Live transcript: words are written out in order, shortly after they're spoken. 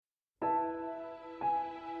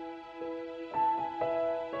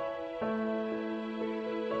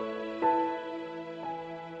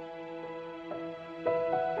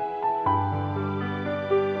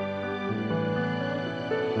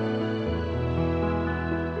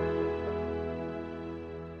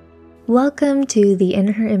Welcome to the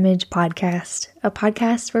In Her Image podcast, a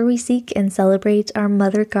podcast where we seek and celebrate our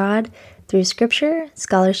Mother God through scripture,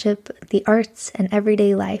 scholarship, the arts, and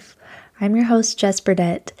everyday life. I'm your host, Jess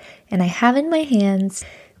Burdett, and I have in my hands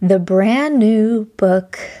the brand new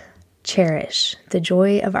book, Cherish, The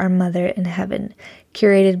Joy of Our Mother in Heaven,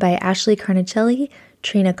 curated by Ashley Carnicelli,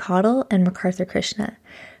 Trina Caudle, and MacArthur Krishna.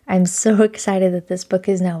 I'm so excited that this book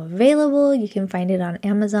is now available. You can find it on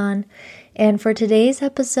Amazon. And for today's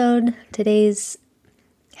episode, today's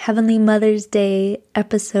Heavenly Mother's Day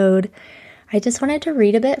episode, I just wanted to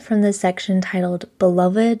read a bit from the section titled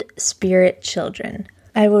Beloved Spirit Children.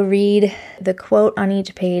 I will read the quote on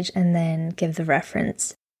each page and then give the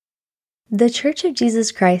reference. The Church of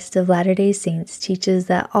Jesus Christ of Latter-day Saints teaches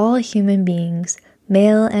that all human beings,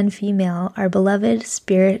 male and female, are beloved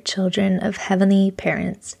spirit children of heavenly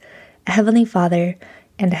parents, a heavenly Father,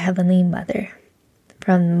 and a heavenly Mother.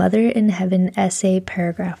 From Mother in Heaven Essay,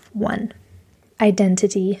 Paragraph 1.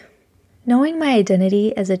 Identity. Knowing my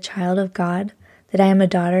identity as a child of God, that I am a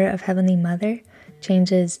daughter of Heavenly Mother,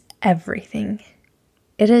 changes everything.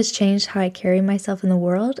 It has changed how I carry myself in the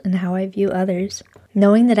world and how I view others.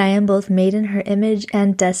 Knowing that I am both made in her image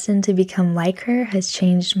and destined to become like her has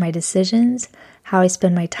changed my decisions, how I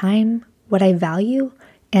spend my time, what I value,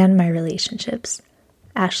 and my relationships.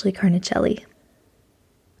 Ashley Carnicelli.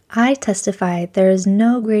 I testify there is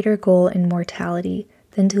no greater goal in mortality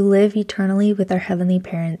than to live eternally with our heavenly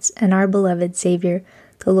parents and our beloved Savior,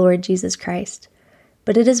 the Lord Jesus Christ.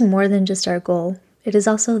 But it is more than just our goal. It is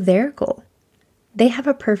also their goal. They have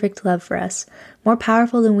a perfect love for us, more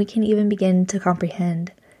powerful than we can even begin to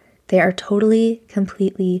comprehend. They are totally,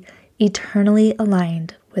 completely, eternally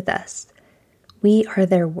aligned with us. We are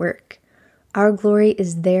their work. Our glory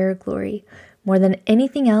is their glory. More than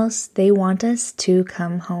anything else, they want us to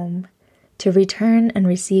come home, to return and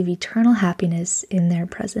receive eternal happiness in their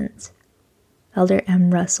presence. Elder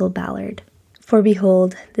M. Russell Ballard. For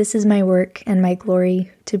behold, this is my work and my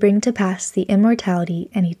glory, to bring to pass the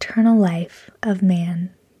immortality and eternal life of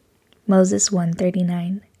man. Moses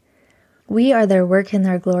 1:39. We are their work and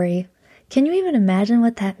their glory. Can you even imagine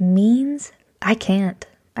what that means? I can't.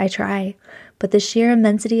 I try, but the sheer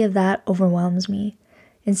immensity of that overwhelms me.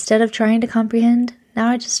 Instead of trying to comprehend, now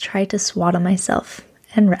I just try to swaddle myself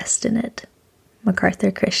and rest in it.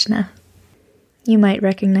 MacArthur Krishna. You might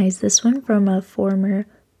recognize this one from a former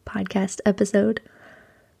podcast episode.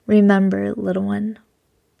 Remember, little one.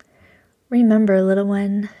 Remember, little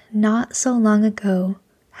one, not so long ago,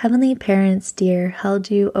 heavenly parents dear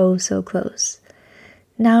held you oh so close.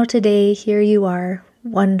 Now today here you are,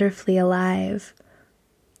 wonderfully alive.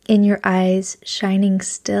 In your eyes shining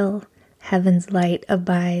still, heaven's light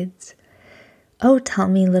abides. Oh, tell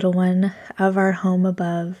me, little one, of our home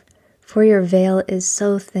above, for your veil is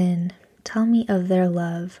so thin, tell me of their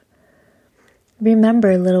love.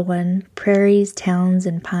 Remember, little one, prairies, towns,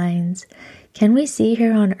 and pines, can we see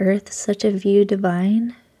here on earth such a view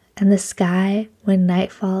divine? And the sky, when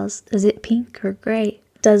night falls, is it pink or gray?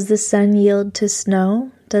 Does the sun yield to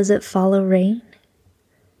snow? Does it follow rain?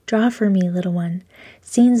 Draw for me, little one,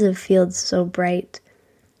 scenes of fields so bright.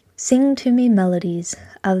 Sing to me melodies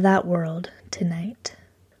of that world tonight.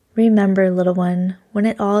 Remember, little one, when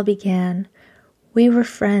it all began, we were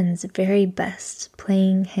friends very best,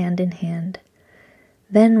 playing hand in hand.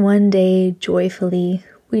 Then one day, joyfully,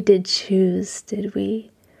 we did choose, did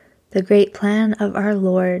we? The great plan of our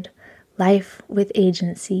Lord, life with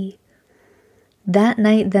agency. That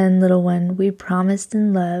night then, little one, we promised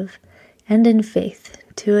in love and in faith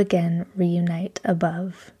to again reunite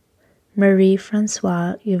above.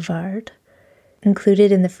 Marie-Françoise Yvard,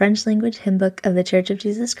 included in the French language hymn book of the Church of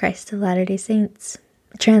Jesus Christ of Latter-day Saints,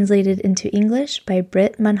 translated into English by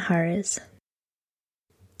Britt Manhares.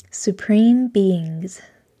 Supreme beings.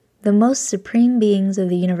 The most supreme beings of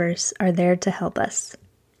the universe are there to help us.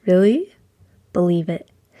 Really? Believe it.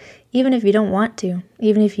 Even if you don't want to,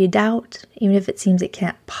 even if you doubt, even if it seems it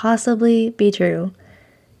can't possibly be true,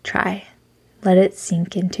 try. Let it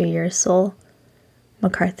sink into your soul.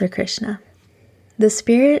 MacArthur Krishna. The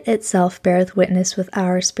Spirit itself beareth witness with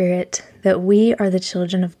our spirit that we are the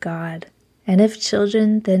children of God, and if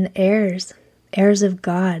children, then heirs, heirs of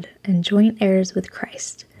God, and joint heirs with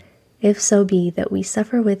Christ, if so be that we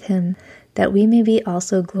suffer with him, that we may be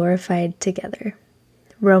also glorified together.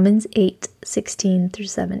 Romans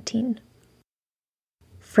 8:16-17.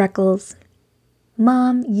 Freckles.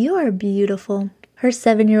 Mom, you are beautiful. Her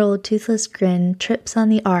 7-year-old toothless grin trips on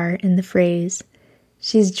the R in the phrase.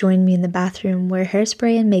 She's joined me in the bathroom where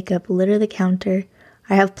hairspray and makeup litter the counter.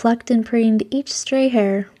 I have plucked and preened each stray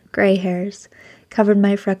hair, gray hairs, covered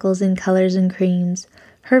my freckles in colors and creams,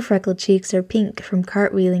 Her freckled cheeks are pink from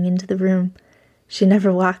cartwheeling into the room. She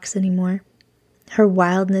never walks anymore. Her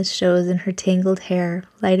wildness shows in her tangled hair,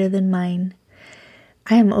 lighter than mine.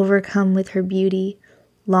 I am overcome with her beauty.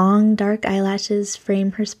 Long, dark eyelashes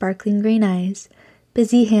frame her sparkling green eyes.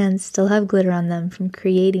 Busy hands still have glitter on them from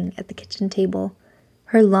creating at the kitchen table.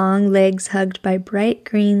 Her long legs hugged by bright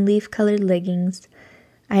green leaf-colored leggings.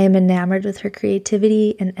 I am enamored with her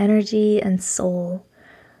creativity and energy and soul.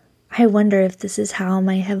 I wonder if this is how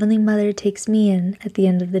my Heavenly Mother takes me in at the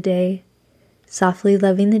end of the day, softly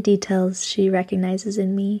loving the details she recognizes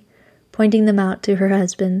in me, pointing them out to her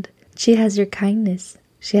husband. She has your kindness.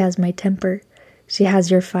 She has my temper. She has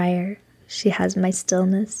your fire. She has my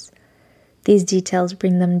stillness. These details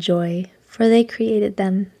bring them joy, for they created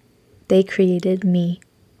them. They created me.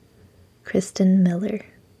 Kristen Miller.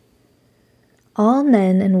 All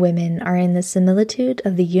men and women are in the similitude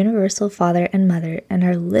of the universal Father and Mother and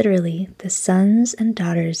are literally the sons and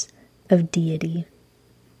daughters of deity.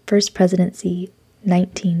 First Presidency,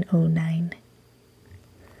 1909.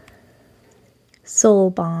 Soul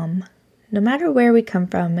Balm. No matter where we come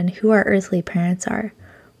from and who our earthly parents are,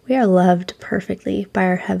 we are loved perfectly by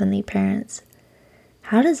our heavenly parents.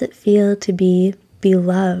 How does it feel to be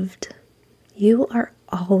beloved? You are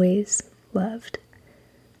always loved.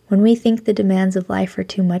 When we think the demands of life are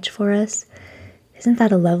too much for us, isn't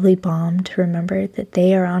that a lovely balm to remember that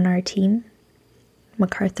they are on our team?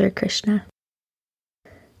 MacArthur Krishna.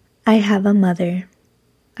 I have a mother.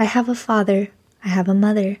 I have a father. I have a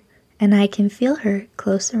mother, and I can feel her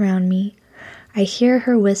close around me. I hear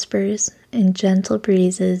her whispers in gentle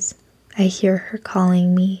breezes. I hear her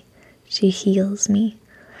calling me. She heals me.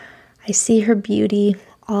 I see her beauty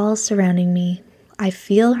all surrounding me. I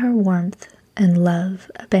feel her warmth and love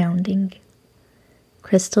abounding.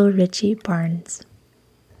 Crystal Ritchie Barnes.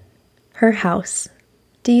 Her house.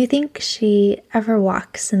 Do you think she ever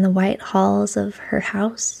walks in the white halls of her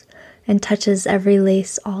house and touches every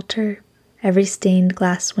lace altar, every stained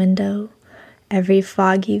glass window, every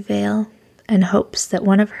foggy veil, and hopes that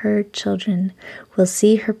one of her children will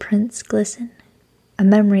see her prints glisten, a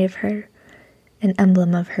memory of her, an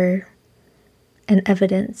emblem of her, an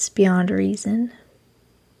evidence beyond reason?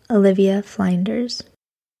 Olivia Flinders.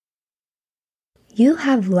 You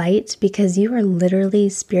have light because you are literally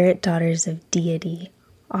spirit daughters of deity,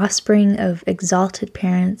 offspring of exalted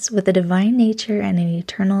parents with a divine nature and an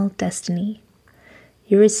eternal destiny.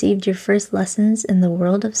 You received your first lessons in the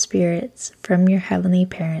world of spirits from your heavenly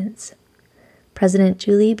parents. President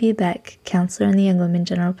Julie B. Beck, Counselor in the Young Women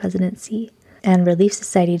General Presidency, and Relief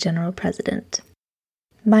Society General President.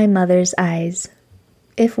 My mother's eyes.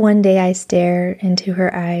 If one day I stare into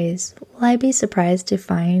her eyes, will I be surprised to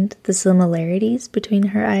find the similarities between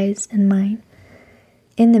her eyes and mine?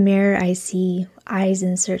 In the mirror I see eyes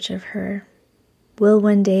in search of her. Will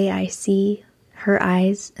one day I see her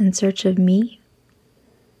eyes in search of me?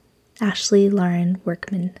 Ashley Lauren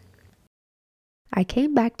Workman. I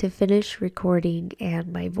came back to finish recording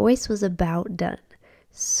and my voice was about done.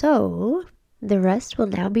 So, the rest will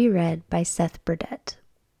now be read by Seth Burdett.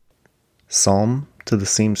 Psalm to the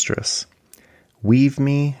Seamstress. Weave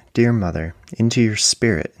me, dear mother, into your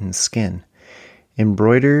spirit and skin.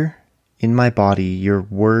 Embroider in my body your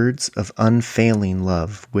words of unfailing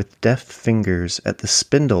love. With deft fingers at the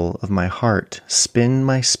spindle of my heart, spin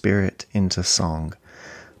my spirit into song.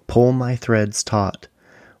 Pull my threads taut.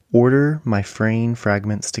 Order my fraying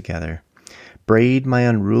fragments together. Braid my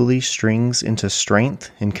unruly strings into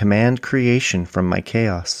strength and command creation from my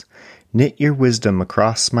chaos. Knit your wisdom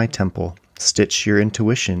across my temple. Stitch your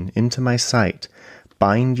intuition into my sight.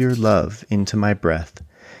 Bind your love into my breath.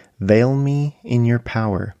 Veil me in your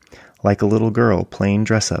power, like a little girl playing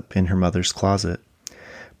dress-up in her mother's closet,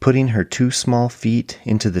 putting her 2 small feet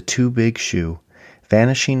into the too big shoe,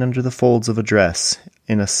 vanishing under the folds of a dress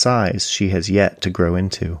in a size she has yet to grow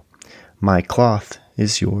into. My cloth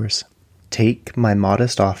is yours. Take my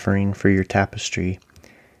modest offering for your tapestry,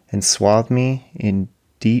 and swathe me in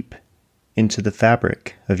deep into the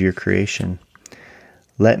fabric of your creation.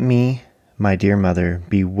 Let me, my dear mother,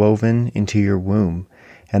 be woven into your womb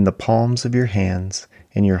and the palms of your hands,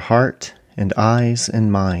 and your heart and eyes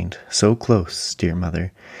and mind, so close, dear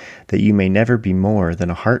mother, that you may never be more than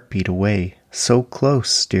a heartbeat away, so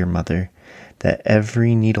close, dear mother, that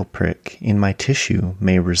every needle prick in my tissue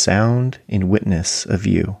may resound in witness of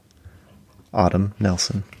you. Autumn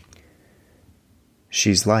Nelson.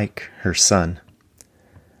 She's like her son.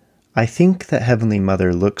 I think that Heavenly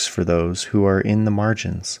Mother looks for those who are in the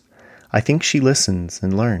margins. I think she listens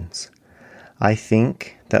and learns. I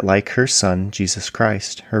think that like her Son, Jesus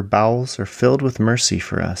Christ, her bowels are filled with mercy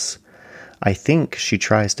for us. I think she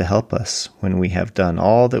tries to help us when we have done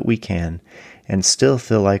all that we can and still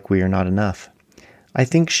feel like we are not enough. I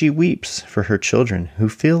think she weeps for her children who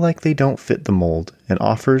feel like they don't fit the mold and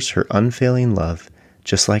offers her unfailing love,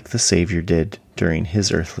 just like the Savior did during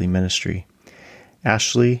his earthly ministry.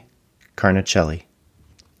 Ashley Carnicelli.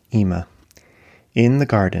 Ema. In the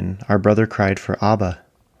garden, our brother cried for Abba.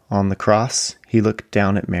 On the cross, he looked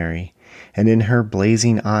down at Mary, and in her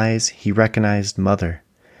blazing eyes he recognized Mother,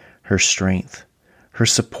 her strength, her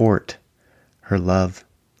support, her love.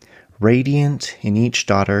 Radiant in each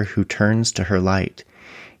daughter who turns to her light,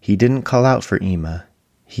 he didn't call out for Ema,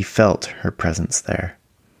 he felt her presence there.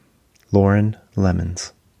 Lauren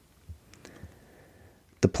Lemons.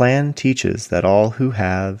 The plan teaches that all who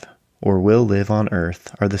have or will live on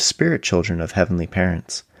earth are the spirit children of heavenly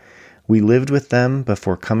parents. We lived with them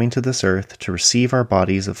before coming to this earth to receive our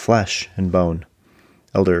bodies of flesh and bone.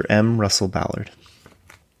 Elder M. Russell Ballard.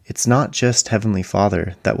 It's not just Heavenly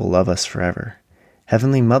Father that will love us forever.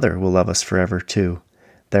 Heavenly Mother will love us forever too.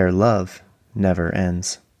 Their love never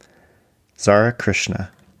ends. Zara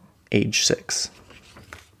Krishna, age 6.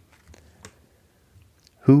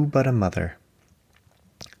 Who but a mother?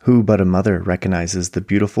 Who but a mother recognizes the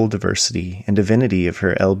beautiful diversity and divinity of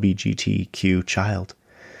her LGBTQ child?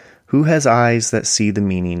 Who has eyes that see the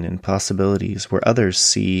meaning and possibilities where others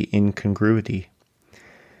see incongruity?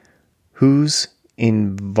 Whose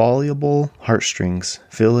inviolable heartstrings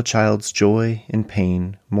feel a child's joy and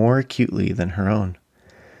pain more acutely than her own?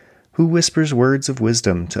 Who whispers words of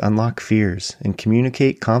wisdom to unlock fears and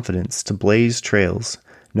communicate confidence to blaze trails,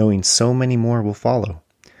 knowing so many more will follow?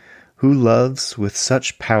 Who loves with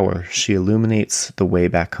such power she illuminates the way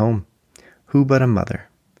back home? Who but a mother?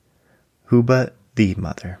 Who but the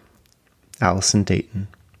mother? Allison Dayton.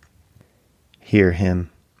 Hear him.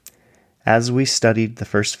 As we studied the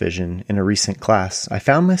first vision in a recent class, I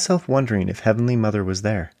found myself wondering if Heavenly Mother was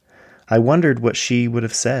there. I wondered what she would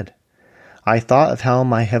have said. I thought of how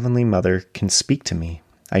my Heavenly Mother can speak to me.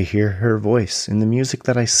 I hear her voice in the music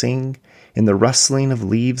that I sing, in the rustling of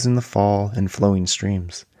leaves in the fall and flowing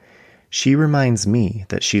streams. She reminds me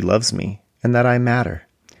that she loves me and that I matter.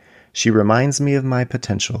 She reminds me of my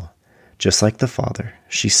potential. Just like the Father,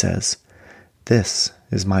 she says, "This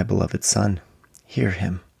is my beloved Son. Hear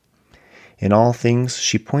him." In all things,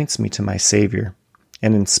 she points me to my Savior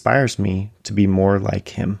and inspires me to be more like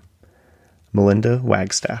him. Melinda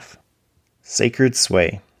Wagstaff. Sacred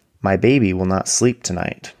Sway. My baby will not sleep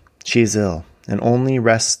tonight. She is ill and only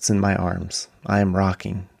rests in my arms. I am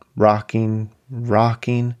rocking,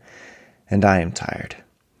 and I am tired.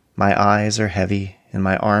 My eyes are heavy and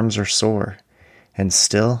my arms are sore, and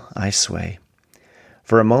still I sway.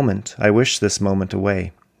 For a moment, I wish this moment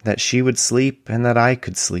away, that she would sleep and that I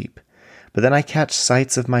could sleep. But then I catch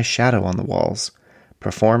sights of my shadow on the walls,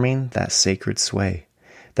 performing that sacred sway,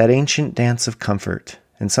 that ancient dance of comfort,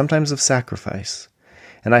 and sometimes of sacrifice.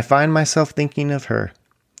 And I find myself thinking of her.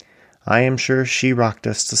 I am sure she rocked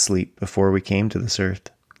us to sleep before we came to this earth.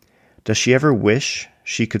 Does she ever wish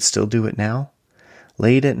she could still do it now,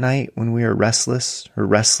 late at night when we are restless or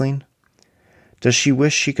wrestling? Does she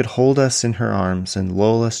wish she could hold us in her arms and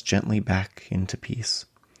lull us gently back into peace?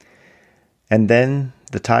 And then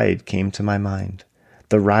the tide came to my mind,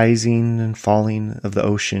 the rising and falling of the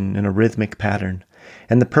ocean in a rhythmic pattern,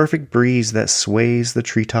 and the perfect breeze that sways the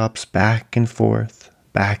treetops back and forth,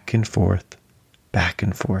 back and forth, back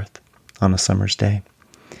and forth on a summer's day,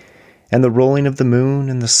 and the rolling of the moon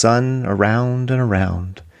and the sun around and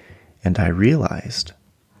around, and I realized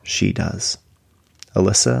she does.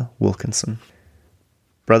 Alyssa Wilkinson.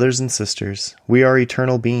 Brothers and sisters, we are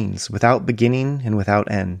eternal beings, without beginning and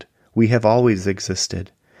without end. We have always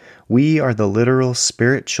existed. We are the literal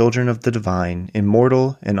spirit children of the divine,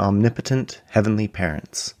 immortal and omnipotent heavenly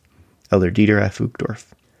parents. Elder Dieter F.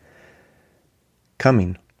 Uchtdorf.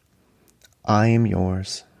 Coming. I am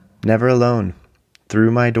yours, never alone,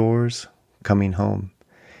 through my doors, coming home.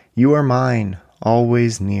 You are mine,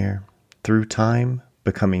 always near, through time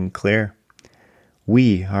becoming clear.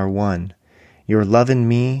 We are one. Your love in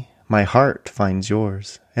me, my heart finds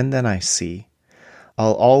yours, and then I see.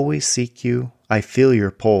 I'll always seek you, I feel your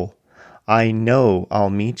pull. I know I'll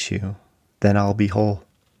meet you, then I'll be whole.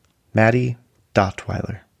 Maddie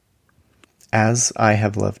Dottweiler. As I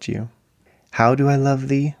have loved you. How do I love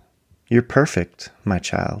thee? You're perfect, my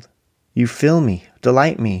child. You fill me,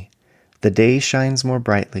 delight me. The day shines more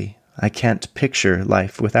brightly. I can't picture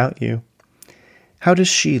life without you. How does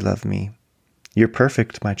she love me? You're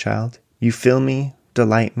perfect, my child. You fill me,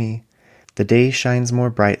 delight me. The day shines more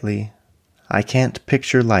brightly. I can't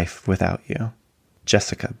picture life without you.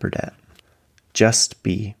 Jessica Burdett. Just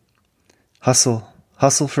be. Hustle,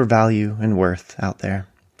 Hustle for value and worth out there,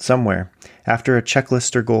 somewhere, after a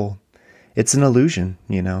checklist or goal. It's an illusion,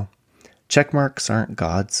 you know. Check marks aren't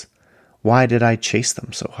gods. Why did I chase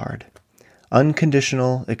them so hard?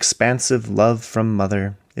 Unconditional, expansive love from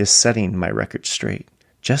mother is setting my record straight.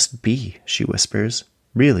 Just be, she whispers.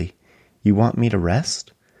 Really, you want me to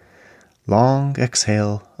rest? Long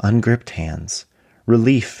exhale, ungripped hands,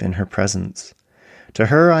 relief in her presence. To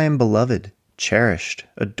her I am beloved, cherished,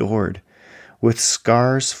 adored, with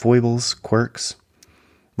scars, foibles, quirks.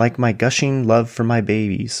 Like my gushing love for my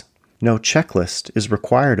babies, no checklist is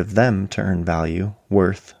required of them to earn value,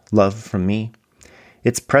 worth, love from me.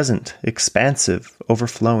 It's present, expansive,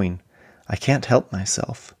 overflowing. I can't help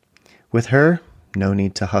myself. With her, no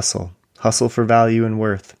need to hustle. Hustle for value and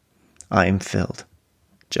worth. I am filled.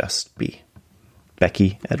 Just be.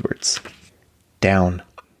 Becky Edwards. Down.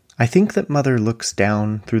 I think that mother looks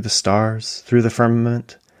down through the stars, through the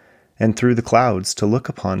firmament, and through the clouds to look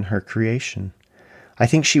upon her creation. I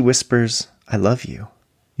think she whispers, I love you.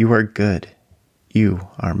 You are good. You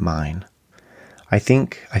are mine. I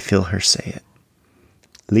think I feel her say it.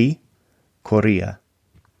 Lee Correa.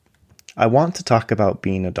 I want to talk about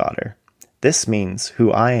being a daughter. This means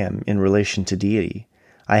who I am in relation to deity.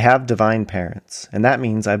 I have divine parents, and that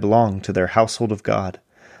means I belong to their household of God.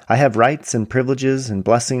 I have rights and privileges and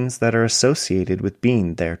blessings that are associated with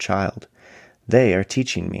being their child. They are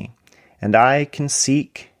teaching me, and I can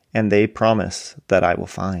seek, and they promise that I will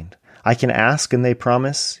find. I can ask, and they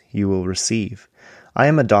promise you will receive. I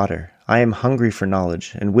am a daughter. I am hungry for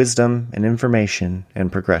knowledge and wisdom and information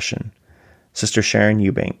and progression. Sister Sharon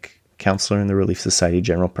Eubank, counselor in the Relief Society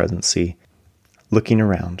General Presidency, looking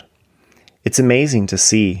around. It's amazing to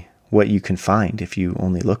see what you can find if you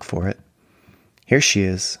only look for it. Here she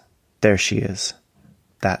is. There she is.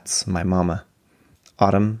 That's my mama.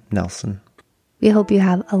 Autumn Nelson. We hope you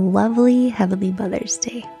have a lovely Heavenly Mother's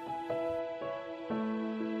Day.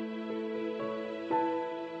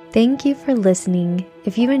 Thank you for listening.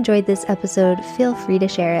 If you enjoyed this episode, feel free to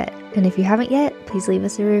share it. And if you haven't yet, please leave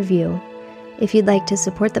us a review. If you'd like to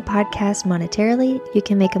support the podcast monetarily, you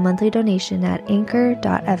can make a monthly donation at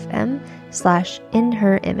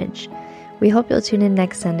anchor.fm/inherimage. We hope you'll tune in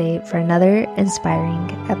next Sunday for another inspiring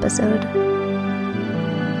episode.